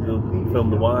husband, they film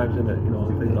the wives, isn't it?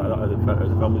 Things like that. The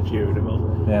family cheering them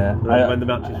on. Yeah. When the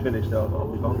match is finished, they'll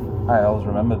be gone. I always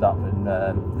remember that when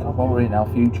what were it now?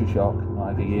 Future Shock,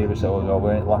 like a year or so ago,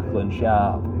 we're at Lachlan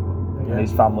Sharp, and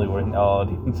his family were in the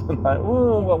audience. And like,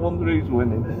 oh, I wonder who's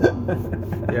winning.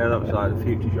 Yeah, that was like the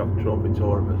Future Shock trophy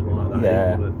tournament, something like that.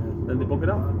 Yeah. Then they buggered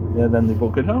off. Yeah, then they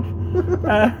buggered off.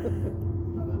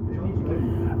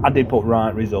 I did put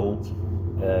right results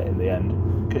in the end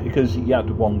because you had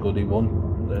one goodie won,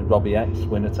 Robbie X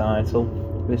win a title.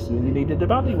 This you needed a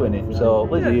baddie winning, so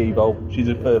Lizzie Evo, she's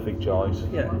a perfect choice.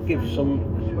 Yeah, give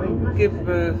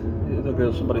the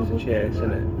girl somebody to chase,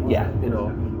 innit? Yeah,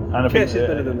 and I chase is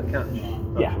better than the catch.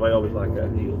 That's why I always like a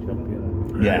heel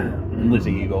champion. Yeah,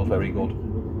 Lizzie Evo's very good.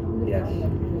 Yes.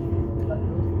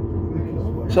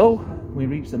 So we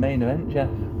reached the main event,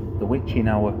 Jeff. The witching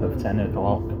hour of 10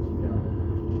 o'clock.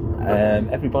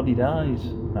 Everybody dies.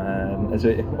 It's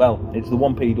the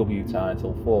 1PW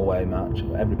title, 4-way match.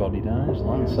 Everybody dies.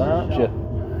 Lance Archer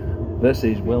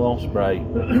versus Will Ospreay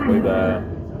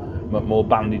with more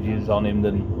bandages on him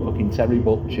than fucking Terry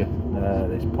Butcher at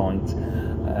this point.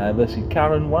 versus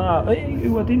Karen Ware,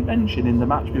 who I didn't mention in the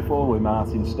match before with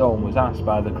Martin Stone, was asked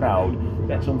by the crowd,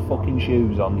 get some fucking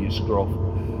shoes on, you scruff.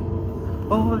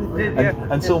 Oh, they did, yeah.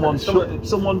 And someone chucked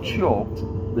one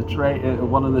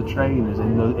of the trainers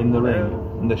in the ring,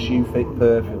 and the shoe fit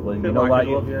perfectly. You know, like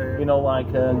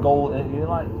glove, gold.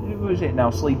 Who was it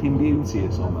now? Sleeping Beauty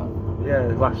or something. Yeah,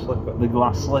 the glass slipper. The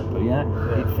glass slipper, yeah.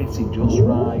 It fitted just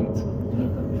right.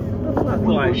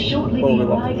 We will shortly be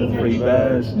arriving Three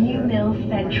Bears. New Mill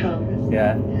Central.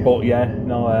 Yeah, but yeah,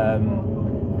 no.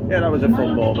 Yeah, that was a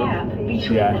fun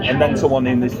moment. Yeah, and then someone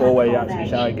in this four-way actually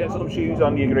shouted, "Get some shoes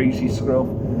on, you greasy scrub."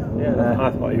 Yeah,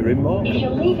 I thought you were in more. If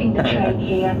you're leaving the train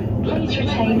here, please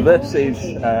retain. Versus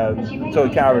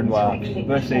Karen Ware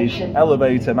versus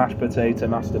Elevator, Mashed Potato,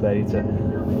 Masturbator.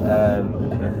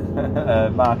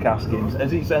 Mark Haskins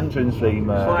as his entrance theme.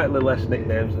 Slightly less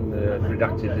nicknames than the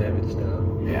redacted David Starr.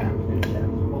 Yeah.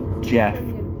 Jeff,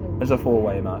 as a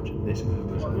four-way match, this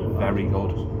was very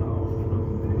good.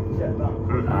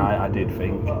 I did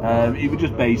think. It was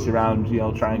just based around,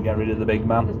 try and get rid of the big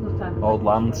man, old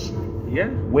Lance. Yeah.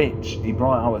 Which he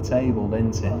brought out a table,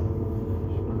 didn't he?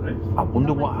 I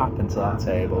wonder what happened to that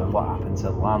table and what happened to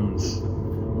Lance.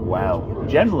 Well,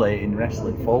 generally in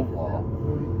wrestling folklore,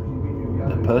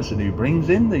 the person who brings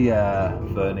in the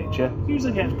furniture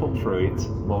usually gets put through it.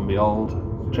 Lo and behold,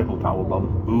 triple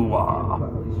powerbomb. Ooh-ah.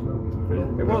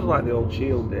 It was like the old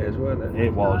Shield days, weren't it?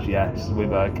 It was, yes,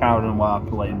 with Karen Ware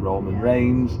playing Roman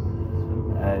Reigns,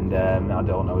 and I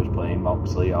don't know who's playing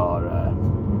Moxley or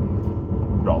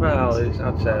Rollins. Well,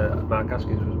 I'd say Mark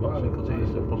Haskins was Moxley because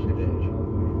he's a pussy bitch.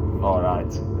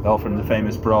 Alright, all from the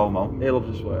famous promo. He loves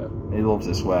to swear. He loves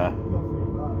to swear.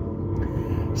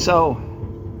 So,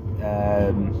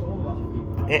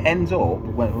 it ends up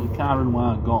when Karen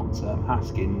Ware got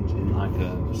Haskins in like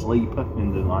a sleeper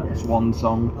in the swan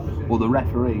song, but the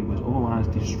referee was otherwise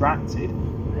distracted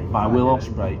by Will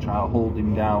Ospreay trying to hold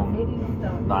him down,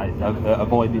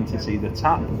 avoiding to see the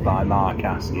tap by Mark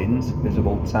Haskins,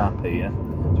 visible tap here.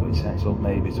 So he sets up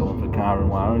maybe something for Karen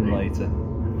Ware and later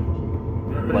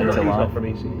He's not from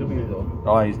ECW though.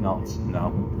 Oh, he's not,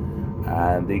 no.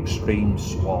 And the Extreme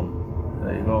Swan.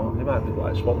 There you go. He might be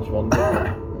like Swan.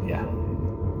 Yeah.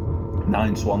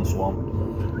 9 Swan.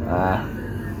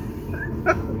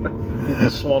 The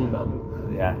Swan Man.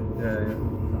 Yeah. Yeah.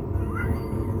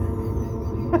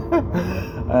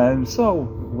 So,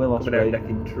 Will Ospreay.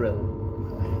 Necking Trill.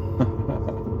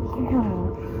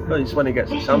 No, it's when he gets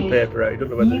the sandpaper out, he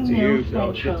doesn't know whether to use it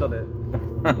or shit on it.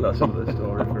 That's another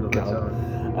story for another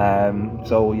time.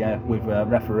 So, yeah, with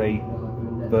referee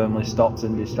firmly stopped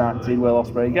and distracted, Will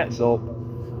Ospreay gets up,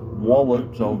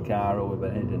 wallops old Cara with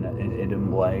a hidden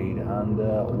blade, and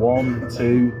 1,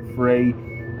 2, 3,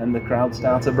 and the crowd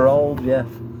start to brawl, Jeff.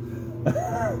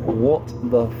 What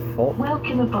the fuck?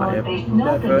 Welcome aboard this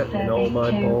never Northern in all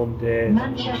my service born to days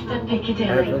Manchester ever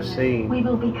Piccadilly. seen We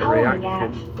will be a calling reaction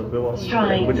at from Will Ospreay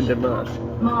Strides, winning the match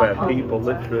where people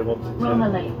literally wanted to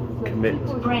Romilly, commit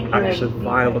Breckenridge, acts of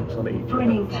violence on each other.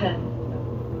 Brimington,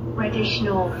 Reddish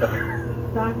North,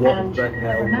 What and the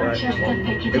hell? Manchester It was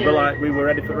Piccadilly. like we were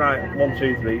ready for 1,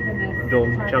 2, 3,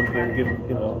 done, champion,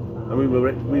 and we were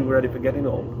ready for getting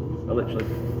up. I literally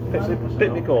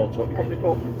picked my coat up,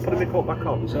 put my coat back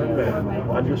on,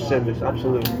 and just seen this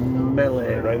absolute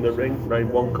melee around the ring,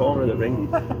 around one corner of the ring.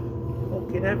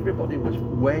 Fucking everybody was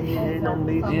weighing in on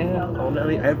these. Yeah. On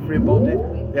everybody.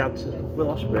 They had Will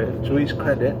Ospreay, to his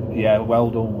credit. Yeah, well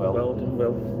done, Will. Well done,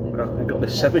 Will. He got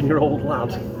this 7-year-old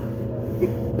lad. He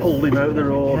pulled him out of the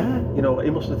road. Yeah. He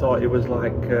must have thought it was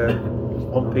like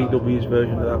on PW's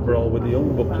version of that brawl with the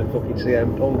Young Bucks and fucking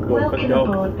CM Punk. Welcome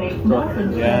aboard this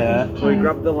Northern service So he to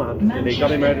grabbed the lad and he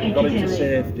got him out and got him to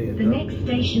safety. The next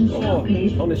station stop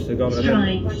is honest to God,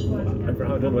 Strides. I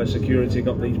don't know where security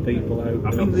got these people out.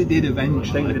 I think they did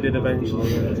eventually.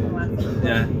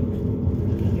 Yeah.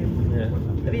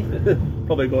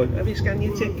 Probably going, have you scanned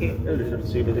your ticket?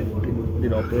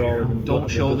 Don't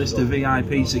show this to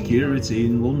VIP security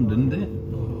in London, did it?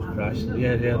 Right.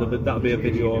 Yeah, that'll be a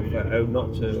video of how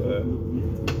not to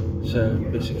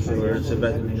be secure to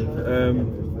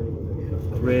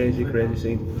crazy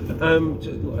scene.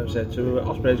 Like I said, to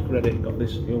Ospreay's credit, got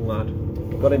this young lad,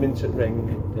 got him into the ring,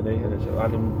 and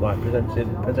had him like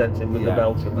presenting with the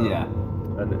belt and that. Yeah.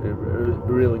 And a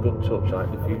really good touch,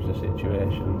 like diffuse the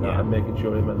situation, and making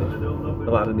sure him and the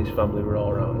lad and his family were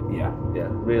all right. Yeah. Yeah,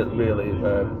 really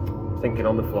thinking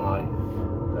on the fly,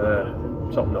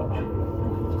 top notch.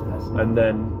 And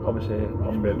then obviously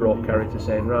Ospreay brought character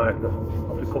saying, right,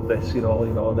 I've to cut this,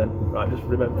 and then right, just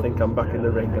think I'm back in the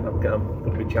ring and I'm going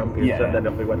to be champion. Yeah. And then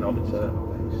off we went on to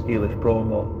heelish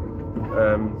promo.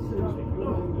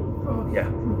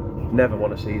 Never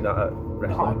want to see that at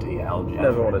wrestling. Oh dear hell, Jeff.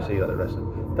 Never want to see that at wrestling.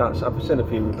 I've seen a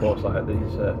few reports like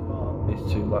these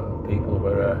two people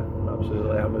were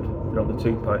absolutely hammered. They're on the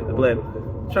 2-pint.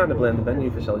 Trying to blame the venue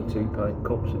for selling 2-pint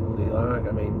cups in Bloody Larg.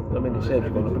 I mean, it saves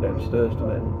you going up and down the stairs to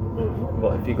it.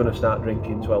 But if you're going to start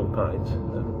drinking 12 pints,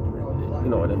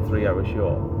 in a 3-hour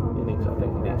show, I think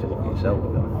you need to look at yourself.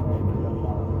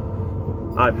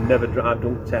 I've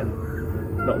drunk 10,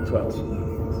 not 12.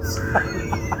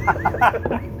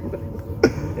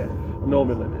 Yeah,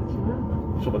 normal limits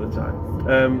some of the time,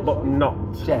 but not.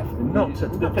 Jeff,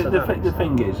 the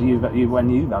thing is, when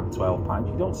you've had 12 pints,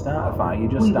 you don't start a fight, you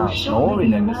just start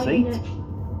snoring in the seat.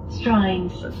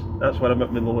 Strides. That's when I'm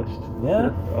at my lowest.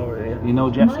 Yeah. Already. Yeah. You know,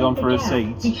 Jeff's gone for a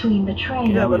seat. Between the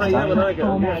train when I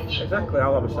go, exactly.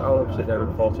 I'll have a sit down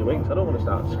in 40 weeks. I don't want to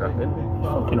start scrapping.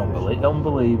 Fucking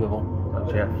unbelievable.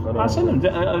 Jeff. I've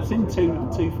seen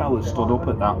two fellas stood up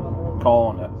at that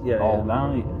corner all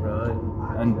night. Right.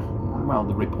 And well,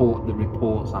 the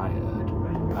reports I heard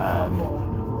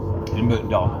in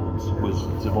McDonald's was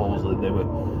supposedly they were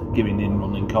giving in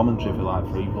running commentary for like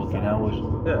 3 fucking hours.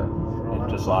 Yeah. And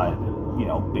just like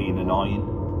being annoying.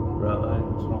 Right.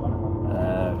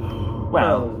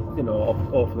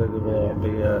 Hopefully they will all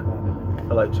be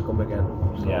allowed to come again.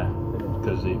 So, yeah.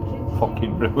 Because it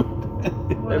fucking ruined.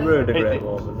 It ruined a great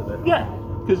moment, didn't it? Yeah.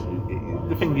 Because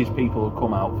the thing is, people will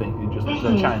come out thinking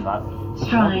they're trying like,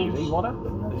 what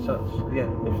happened? If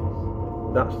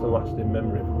that's the lasting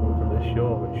memory from this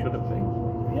show, it should have been.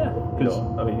 Yeah. Because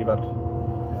you've had 2,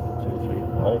 3,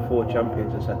 all 4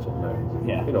 champions are set up now.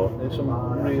 Yeah. There's some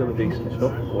really decent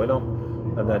stuff going on,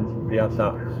 and then we had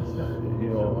that,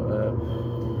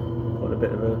 got a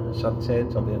bit of a sad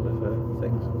taint on the end of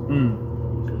things.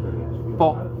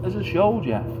 But as a show,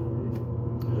 Jeff.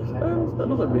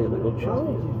 Another really good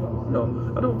show. No,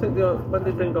 I don't think when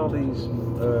they bring all these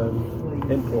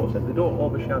imports in, they don't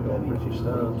overshadow British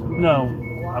stars. No,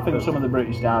 I think some of the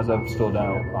British stars have stood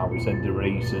out. Like we said,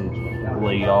 DeReese and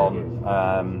Leon,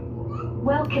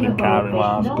 Welcome Karen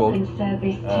Lars, good.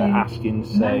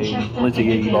 Askins,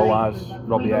 Lizzie Ebo has,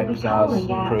 Robbie X has,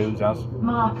 Cruz has.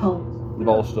 Marple. They've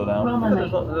all stood out.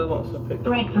 There's lots to pick.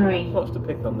 Bredbury. Lots to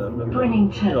pick on them.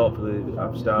 Brimington. Hopefully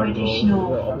have started British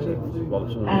North. Some of the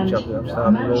champions have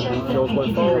started shows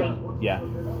going forward. Yeah.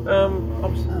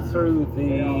 Obviously through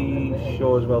the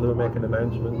show as well, they were making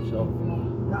announcements of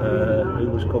who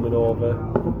was coming over.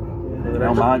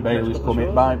 Now Mike Bailey's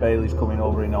coming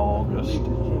over in August.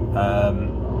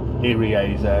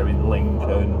 Irie's there in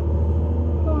Lincoln.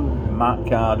 Matt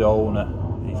Cardona,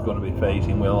 he's going to be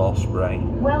facing Will Ospreay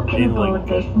Welcome in aboard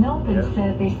this Lincoln. northern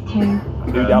service to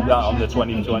You'd have that on the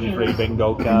 2023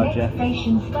 bingo card, Jeff.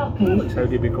 Station stopping. That's how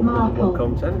do you become number 1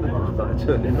 contender?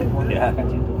 Yeah.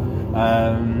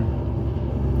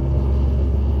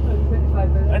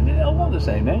 And a lot of the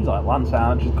same names, like Lance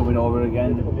Archer's coming over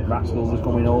again, Rascals is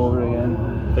coming over again.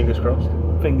 Fingers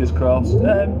crossed.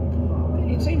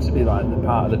 It seems to be like the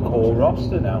part of the core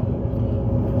roster now.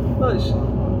 Well, it's, as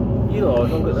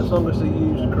long as they're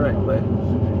used correctly,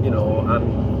 and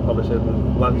obviously the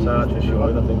Lance Archer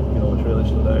showing, I think, it's really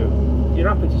stood out. You're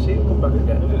happy to see him come back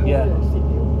again. Yeah.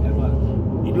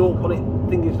 You don't want it,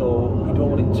 thing is though, you don't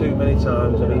want it too many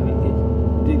times. I mean,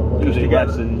 Because it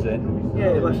lessens it.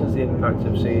 Yeah, it lessens the impact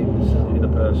of seeing in a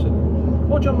person.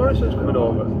 Oh, John Morrison's coming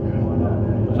over.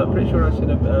 So I'm pretty sure I've seen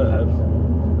a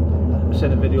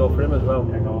video for him as well.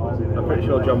 I'm pretty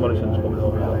sure John Morrison's coming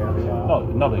over. Oh,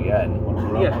 not again.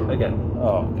 Yeah, again.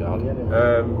 Oh God.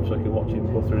 So I can watch him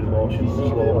go through the motions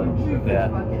slowly. Yeah.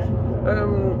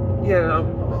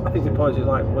 I think the point is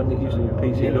like when they used to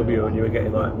PCW and you were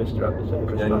getting like Mr. Anderson,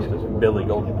 Chris Masters, and Billy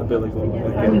Gunn.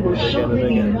 again and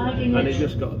again, and it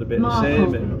just got a bit the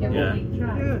same. Yeah.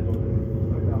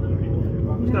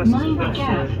 Mind the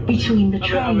gap between the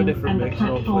train have a different and the mix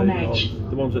platform of edge.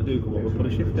 the ones that do come over put a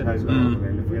shift in.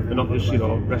 They're not just If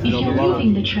resting on the you're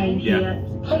leaving the line. train Yeah. here,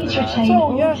 please retain So,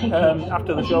 all yeah, tickets.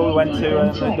 after the show we went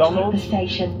to McDonald's. The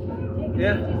station.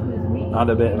 Yeah. Had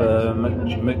a bit of a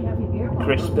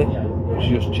McCrispy, which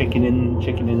is just chicken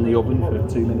in the oven for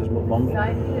 2 minutes but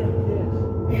longer.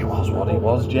 It was what it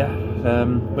was, Jeff.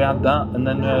 We had that and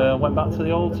then went back to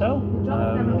the hotel.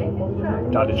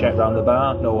 Had to check round the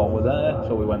bar, no one were there,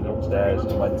 so we went upstairs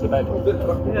and went to bed.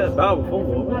 Yeah, bar were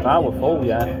full. Bar were full,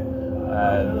 yeah.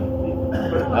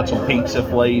 Had some pizza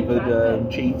flavoured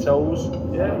Cheetos.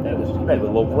 They were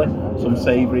lovely. Some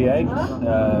savoury eggs.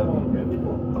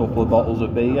 Couple of bottles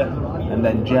of beer, and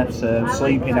then Jeff's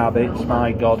sleeping habits.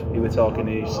 My God, he was talking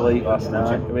in his sleep last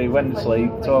night. He went to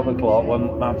sleep 12 o'clock,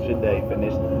 one match a day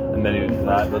finished, and then he was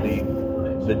like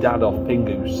the dad off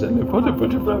Pingoose and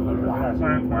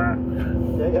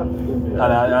And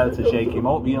I had to shake him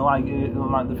up, you know, like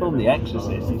the film The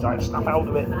Exorcist. He's like, snap out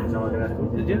of it.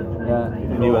 Did you? Yeah.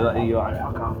 And you were like,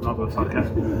 fuck off, not going to fuck off.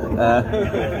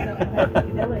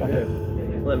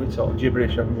 Let me talk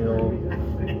gibberish on me all.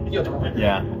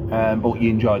 Yeah. But you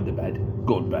enjoyed the bed.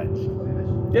 Good beds.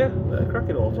 Yeah,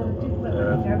 cracking auto.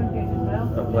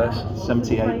 That place.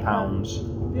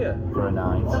 £78 Yeah. for a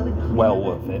night. Well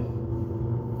worth it.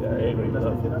 Yeah, I agree with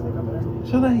that.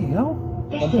 So there you go.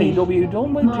 On PW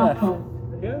done with Jeff.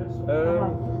 Yeah,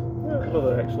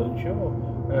 another excellent show.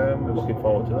 Looking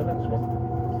forward to the next one,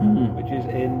 which is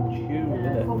in June,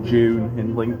 isn't it? June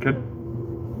in Lincoln.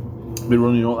 Be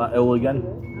running up that hill again.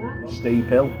 Steep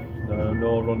hill.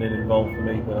 No running involved for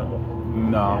me for that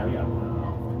one. No.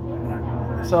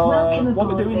 So what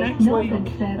we're doing next week?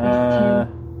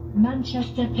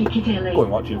 Manchester Piccadilly. Going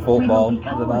watching football.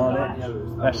 That's about it.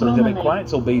 Wrestling's a bit quiet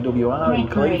till BWR in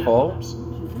Cleethorpes.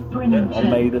 On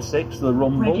May the 6th, the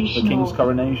Rumble, the King's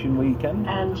Coronation weekend.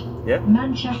 And Yeah.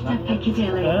 Manchester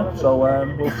Piccadilly. Yeah, so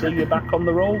we'll see you back on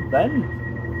the road then.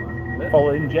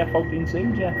 Following Jeff, hoping to see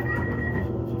Jeff.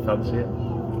 Fancy it.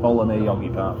 Follow me, Yogi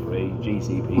Part 3,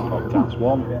 GCP Podcast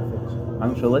 1.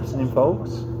 Thanks for listening,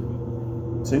 folks.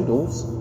 Toodles.